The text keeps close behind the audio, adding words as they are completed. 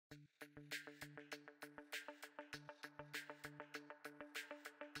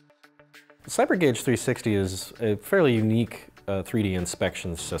CyberGage360 is a fairly unique 3D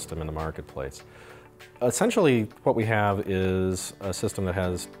inspection system in the marketplace. Essentially, what we have is a system that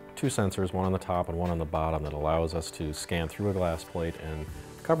has two sensors, one on the top and one on the bottom, that allows us to scan through a glass plate and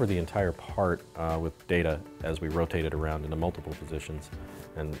cover the entire part with data as we rotate it around into multiple positions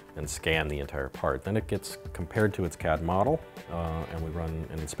and scan the entire part. Then it gets compared to its CAD model, and we run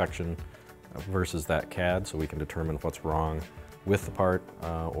an inspection versus that CAD so we can determine what's wrong with the part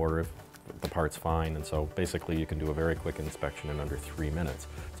or if the part's fine. And so basically you can do a very quick inspection in under 3 minutes.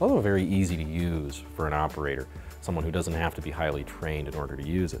 It's also very easy to use for an operator, someone who doesn't have to be highly trained in order to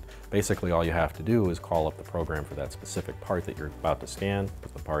use it. Basically all you have to do is call up the program for that specific part that you're about to scan,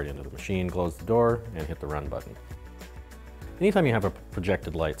 put the part into the machine, close the door, and hit the run button. Anytime you have a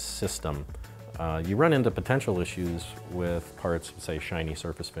projected light system, you run into potential issues with parts, say shiny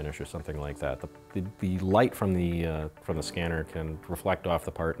surface finish or something like that. The light from the scanner can reflect off the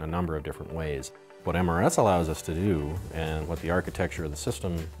part in a number of different ways. What MRS allows us to do, and what the architecture of the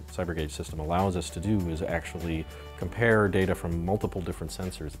system, CyberGage system, allows us to do, is actually compare data from multiple different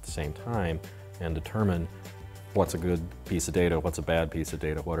sensors at the same time and determine what's a good piece of data, what's a bad piece of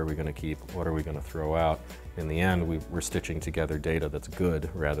data, what are we going to keep, what are we going to throw out. In the end, we're stitching together data that's good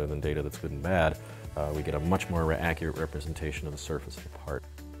rather than data that's good and bad. We get a much more accurate representation of the surface of the part.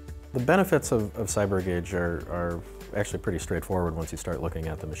 The benefits of CyberGage are actually pretty straightforward once you start looking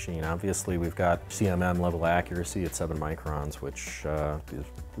at the machine. Obviously, we've got CMM level accuracy at 7 microns, which is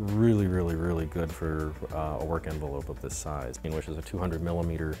really good for a work envelope of this size, which is a 200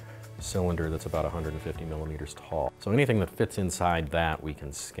 millimeter cylinder that's about 150 millimeters tall. So anything that fits inside that we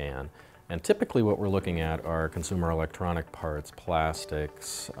can scan. And typically what we're looking at are consumer electronic parts,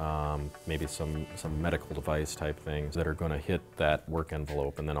 plastics, maybe some medical device type things that are going to hit that work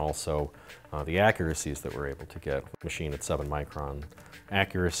envelope, and then also the accuracies that we're able to get. Machine at 7 micron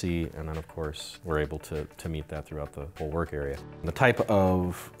accuracy, and then of course we're able to meet that throughout the whole work area. And the type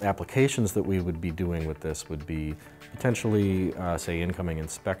of applications that we would be doing with this would be potentially, say, incoming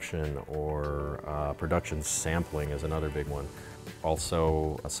inspection or production sampling is another big one.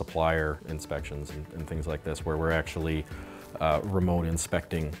 Also supplier inspections and things like this, where we're actually remote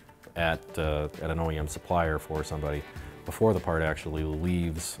inspecting at an OEM supplier for somebody before the part actually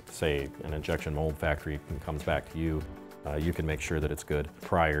leaves, say, an injection mold factory and comes back to you. You can make sure that it's good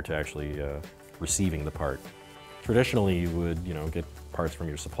prior to actually receiving the part. Traditionally, you would, get parts from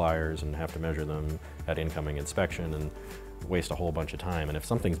your suppliers and have to measure them at incoming inspection and waste a whole bunch of time. And if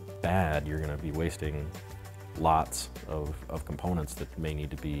something's bad, you're going to be wasting lots of components that may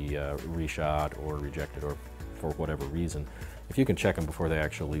need to be reshot or rejected or for whatever reason. If you can check them before they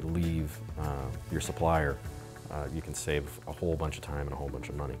actually leave your supplier, you can save a whole bunch of time and a whole bunch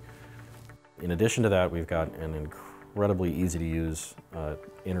of money. In addition to that, we've got an incredibly easy to use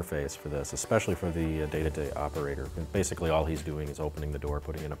interface for this, especially for the day-to-day operator. And basically all he's doing is opening the door,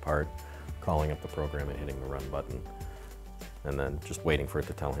 putting in a part, calling up the program and hitting the run button, and then just waiting for it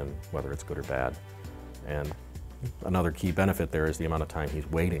to tell him whether it's good or bad. And another key benefit there is the amount of time he's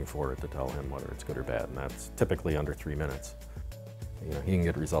waiting for it to tell him whether it's good or bad, and that's typically under 3 minutes. He can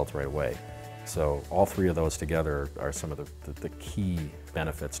get results right away. So all three of those together are some of the key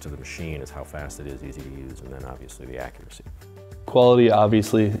benefits to the machine, is how fast it is, easy to use, and then obviously the accuracy. Quality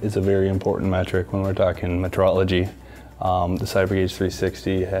obviously is a very important metric when we're talking metrology. The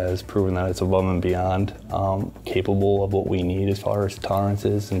CyberGage360 has proven that it's above and beyond capable of what we need as far as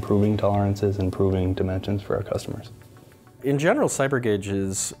tolerances, improving dimensions for our customers. In general, CyberGage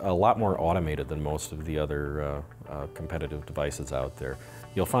is a lot more automated than most of the other competitive devices out there.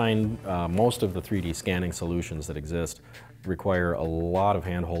 You'll find most of the 3D scanning solutions that exist require a lot of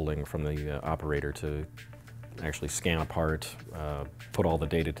hand-holding from the operator to actually scan a part, put all the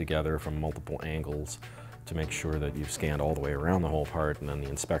data together from multiple angles, to make sure that you've scanned all the way around the whole part, and then the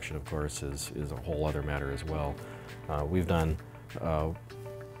inspection, of course, is a whole other matter as well. We've done a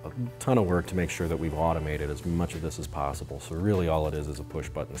ton of work to make sure that we've automated as much of this as possible. So really all it is a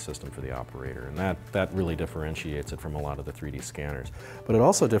push-button system for the operator, and that really differentiates it from a lot of the 3D scanners. But it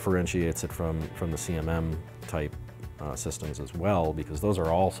also differentiates it from the CMM type systems as well, because those are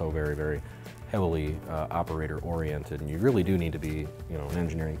also very heavily operator-oriented, and you really do need to be an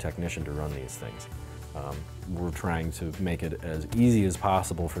engineering technician to run these things. We're trying to make it as easy as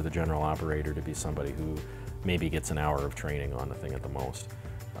possible for the general operator to be somebody who maybe gets an hour of training on the thing at the most.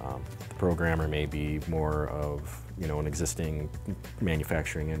 The programmer may be more of an existing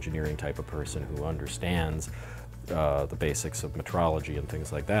manufacturing engineering type of person who understands the basics of metrology and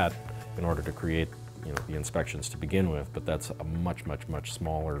things like that in order to create the inspections to begin with, but that's a much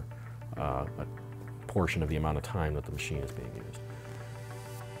smaller portion of the amount of time that the machine is being used.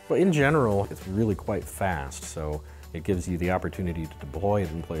 Well, in general, it's really quite fast, so it gives you the opportunity to deploy it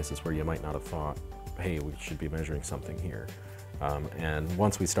in places where you might not have thought, hey, we should be measuring something here. And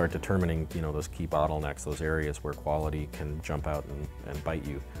once we start determining, those key bottlenecks, those areas where quality can jump out and bite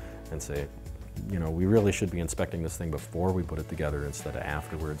you and say, we really should be inspecting this thing before we put it together instead of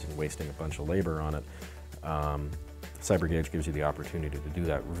afterwards and wasting a bunch of labor on it. CyberGage gives you the opportunity to do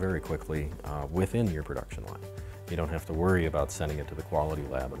that very quickly within your production line. You don't have to worry about sending it to the quality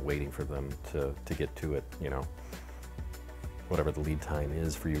lab and waiting for them to get to it, whatever the lead time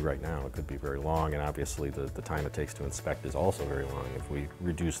is for you right now. It could be very long, and obviously the time it takes to inspect is also very long. If we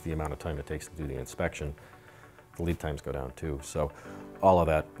reduce the amount of time it takes to do the inspection, the lead times go down too. So all of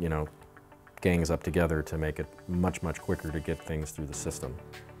that, gangs up together to make it much, much quicker to get things through the system.